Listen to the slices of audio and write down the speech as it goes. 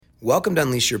Welcome to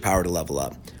Unleash Your Power to Level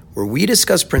Up, where we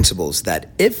discuss principles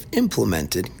that, if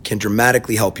implemented, can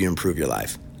dramatically help you improve your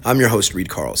life. I'm your host, Reed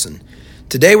Carlson.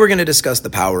 Today, we're going to discuss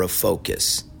the power of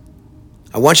focus.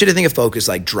 I want you to think of focus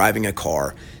like driving a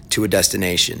car to a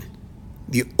destination.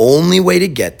 The only way to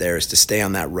get there is to stay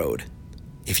on that road.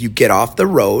 If you get off the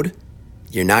road,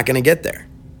 you're not going to get there,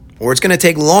 or it's going to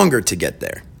take longer to get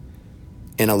there.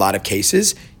 In a lot of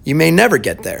cases, you may never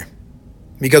get there,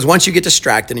 because once you get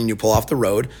distracted and you pull off the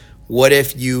road, what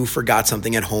if you forgot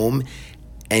something at home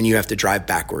and you have to drive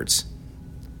backwards?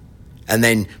 And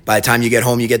then by the time you get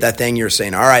home, you get that thing, you're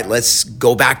saying, all right, let's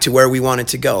go back to where we wanted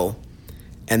to go.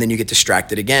 And then you get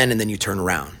distracted again, and then you turn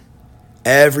around.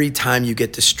 Every time you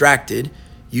get distracted,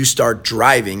 you start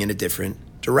driving in a different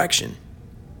direction.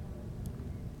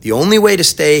 The only way to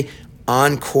stay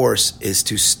on course is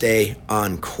to stay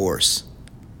on course.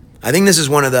 I think this is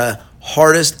one of the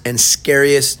hardest and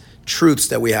scariest truths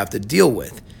that we have to deal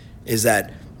with, is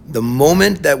that the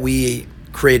moment that we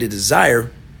create a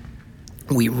desire,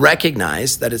 we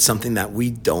recognize that it's something that we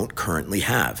don't currently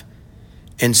have.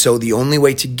 And so the only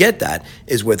way to get that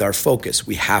is with our focus.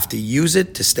 We have to use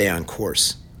it to stay on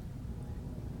course.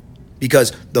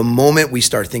 Because the moment we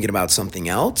start thinking about something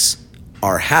else,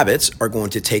 our habits are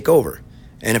going to take over.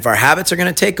 And if our habits are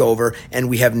going to take over and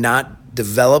we have not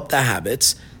developed the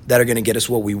habits that are going to get us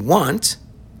what we want,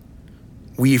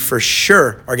 we for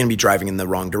sure are going to be driving in the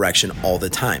wrong direction all the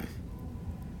time.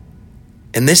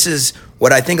 And this is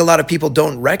what I think a lot of people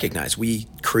don't recognize. We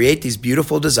create these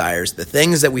beautiful desires, the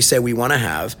things that we say we want to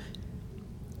have,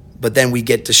 but then we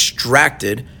get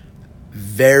distracted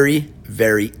very,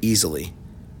 very easily.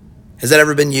 Has that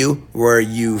ever been you, where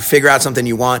you figure out something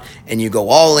you want and you go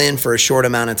all in for a short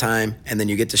amount of time, and then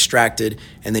you get distracted,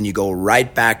 and then you go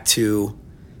right back to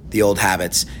the old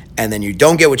habits, and then you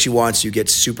don't get what you want, so you get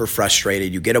super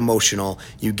frustrated, you get emotional,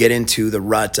 you get into the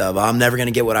rut of, I'm never going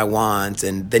to get what I want,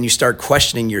 and then you start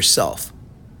questioning yourself.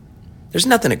 There's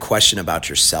nothing to question about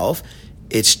yourself.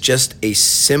 It's just a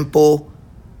simple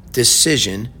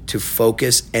decision to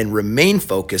focus and remain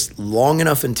focused long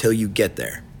enough until you get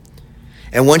there.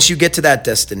 And once you get to that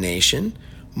destination,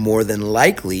 more than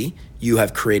likely, you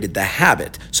have created the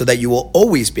habit so that you will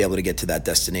always be able to get to that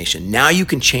destination. Now you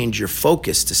can change your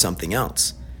focus to something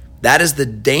else. That is the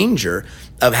danger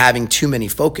of having too many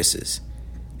focuses,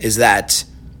 is that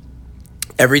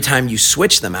every time you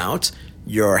switch them out,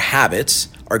 your habits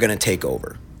are going to take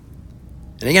over.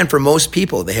 And again, for most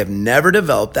people, they have never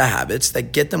developed the habits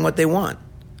that get them what they want.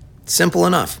 Simple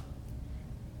enough.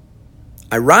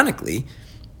 Ironically,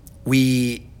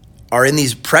 we are in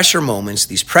these pressure moments,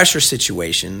 these pressure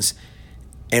situations,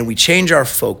 and we change our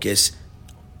focus,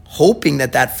 hoping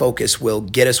that that focus will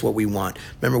get us what we want.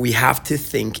 Remember, we have to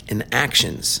think in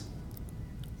actions.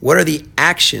 What are the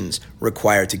actions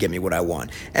required to get me what I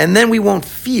want? And then we won't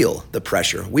feel the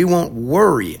pressure. We won't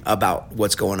worry about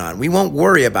what's going on. We won't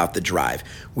worry about the drive.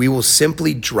 We will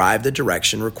simply drive the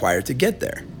direction required to get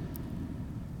there.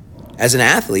 As an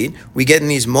athlete, we get in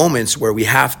these moments where we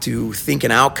have to think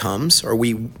in outcomes, or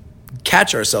we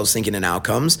catch ourselves thinking in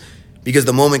outcomes, because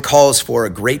the moment calls for a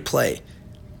great play.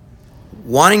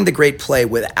 Wanting the great play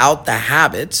without the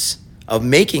habits of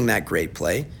making that great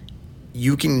play,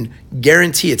 you can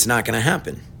guarantee it's not going to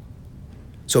happen.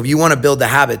 So if you want to build the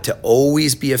habit to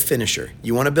always be a finisher,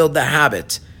 you want to build the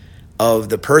habit of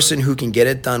the person who can get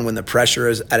it done when the pressure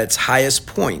is at its highest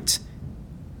point,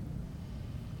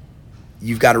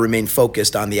 you've got to remain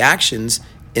focused on the actions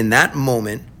in that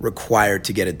moment required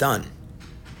to get it done.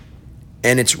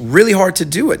 And it's really hard to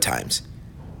do at times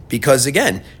because,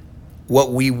 again,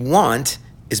 what we want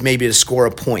is maybe to score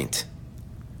a point.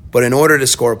 But in order to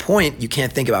score a point, you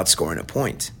can't think about scoring a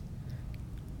point.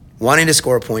 Wanting to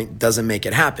score a point doesn't make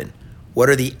it happen. What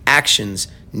are the actions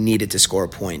needed to score a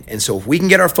point? And so if we can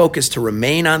get our focus to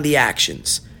remain on the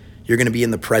actions, you're going to be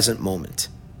in the present moment.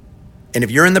 And if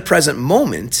you're in the present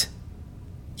moment,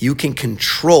 you can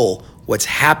control what's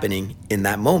happening in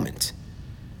that moment.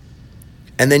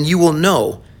 And then you will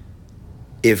know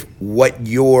if what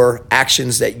your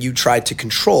actions that you tried to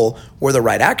control were the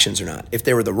right actions or not. If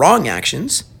they were the wrong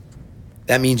actions,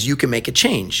 that means you can make a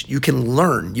change. You can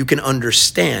learn. You can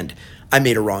understand, I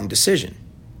made a wrong decision.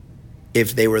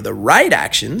 If they were the right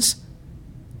actions,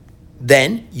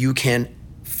 then you can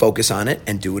focus on it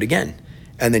and do it again.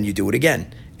 And then you do it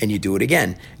again. And you do it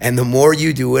again. And the more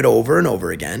you do it over and over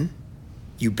again,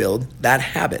 you build that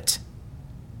habit.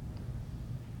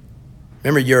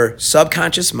 Remember, your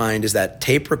subconscious mind is that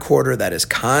tape recorder that is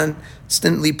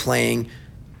constantly playing,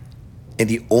 and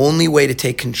the only way to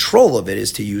take control of it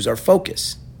is to use our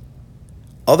focus.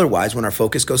 Otherwise, when our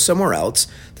focus goes somewhere else,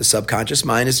 the subconscious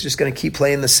mind is just going to keep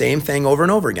playing the same thing over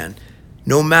and over again.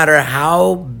 No matter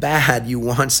how bad you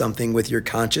want something with your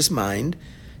conscious mind,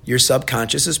 your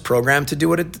subconscious is programmed to do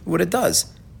what it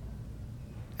does.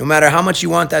 No matter how much you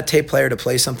want that tape player to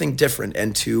play something different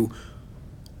and to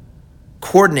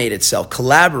coordinate itself,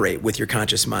 collaborate with your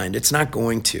conscious mind, it's not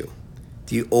going to.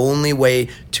 The only way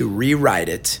to rewrite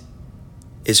it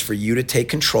is for you to take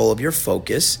control of your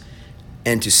focus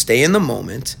and to stay in the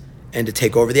moment and to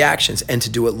take over the actions and to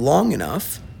do it long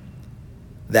enough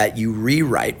that you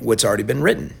rewrite what's already been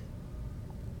written.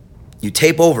 You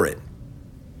tape over it,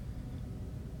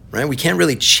 right? We can't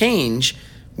really change,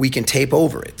 we can tape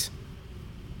over it.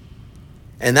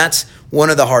 And that's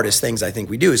one of the hardest things I think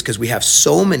we do, is because we have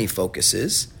so many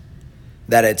focuses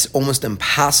that it's almost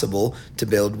impossible to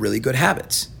build really good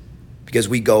habits, because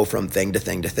we go from thing to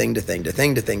thing to thing to thing to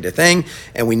thing to thing to thing,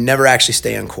 and we never actually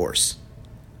stay on course.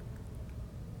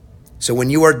 So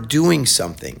when you are doing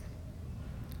something,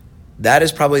 that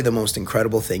is probably the most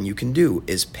incredible thing you can do,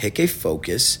 is pick a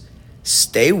focus,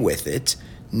 stay with it,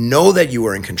 know that you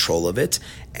are in control of it,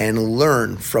 and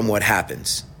learn from what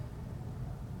happens.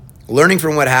 Learning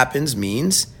from what happens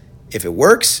means if it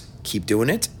works, keep doing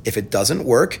it. If it doesn't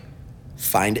work,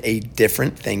 find a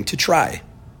different thing to try.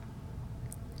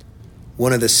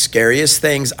 One of the scariest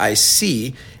things I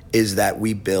see is that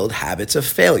we build habits of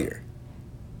failure.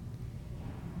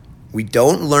 We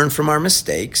don't learn from our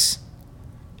mistakes,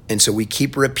 and so we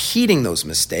keep repeating those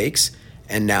mistakes,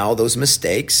 and now those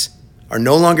mistakes are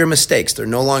no longer mistakes. They're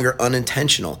no longer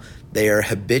unintentional. They are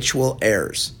habitual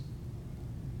errors.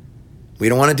 We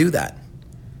don't want to do that.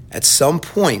 At some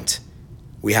point,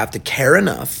 we have to care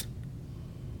enough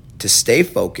to stay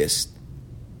focused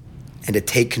and to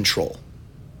take control.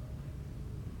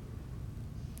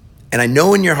 And I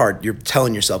know in your heart, you're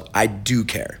telling yourself, I do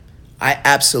care. I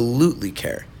absolutely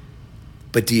care.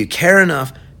 But do you care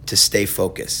enough to stay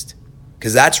focused?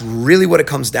 Because that's really what it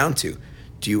comes down to.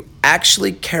 Do you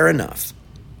actually care enough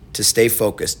to stay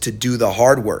focused, to do the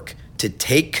hard work, to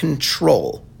take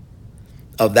control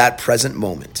of that present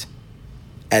moment?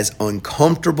 As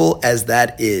uncomfortable as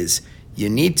that is, you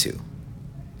need to.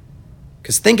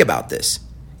 Because think about this.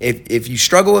 If you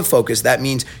struggle with focus, that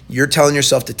means you're telling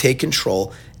yourself to take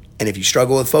control. And if you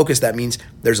struggle with focus, that means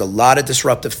there's a lot of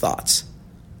disruptive thoughts.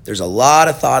 There's a lot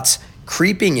of thoughts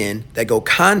creeping in that go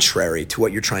contrary to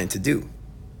what you're trying to do.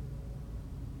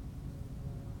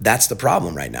 That's the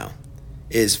problem right now,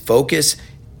 is focus,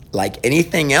 like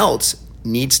anything else,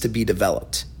 needs to be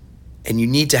developed. And you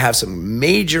need to have some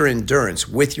major endurance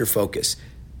with your focus.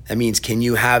 That means, can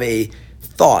you have a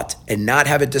thought and not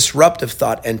have a disruptive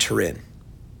thought enter in?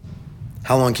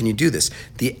 How long can you do this?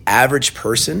 The average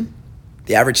person,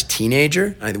 the average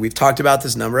teenager, we've talked about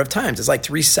this a number of times, it's like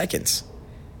 3 seconds.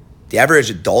 The average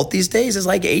adult these days is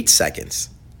like 8 seconds.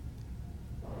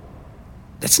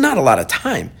 That's not a lot of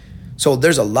time. So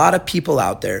there's a lot of people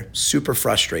out there super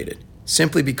frustrated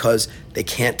simply because they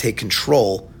can't take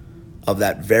control of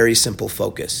that very simple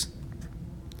focus.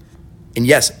 And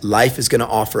yes, life is going to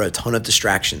offer a ton of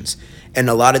distractions. And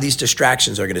a lot of these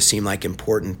distractions are going to seem like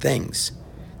important things.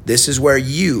 This is where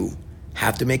you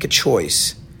have to make a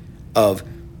choice of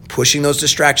pushing those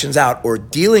distractions out or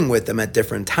dealing with them at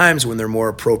different times when they're more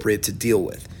appropriate to deal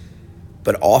with.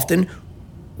 But often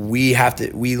we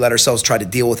let ourselves try to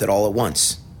deal with it all at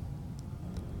once.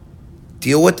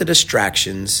 Deal with the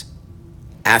distractions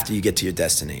after you get to your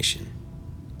destination.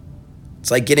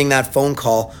 It's like getting that phone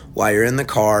call while you're in the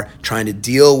car, trying to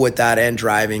deal with that and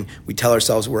driving. We tell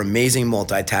ourselves we're amazing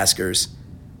multitaskers,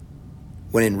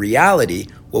 when in reality,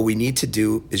 what we need to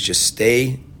do is just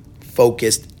stay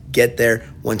focused, get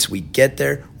there. Once we get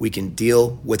there, we can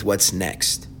deal with what's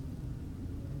next.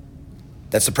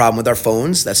 That's the problem with our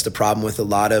phones. That's the problem with a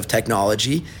lot of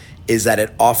technology, is that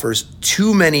it offers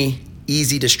too many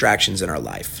easy distractions in our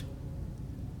life.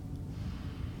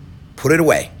 Put it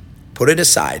away. Put it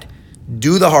aside.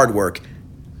 Do the hard work.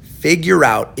 Figure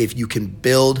out if you can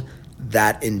build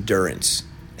that endurance.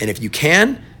 And if you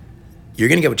can, you're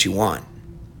going to get what you want.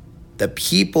 The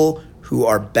people who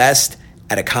are best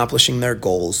at accomplishing their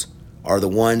goals are the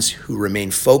ones who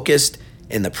remain focused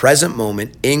in the present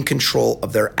moment, in control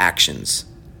of their actions.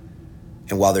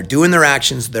 And while they're doing their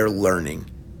actions, they're learning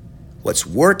what's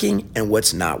working and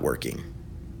what's not working.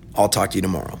 I'll talk to you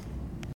tomorrow.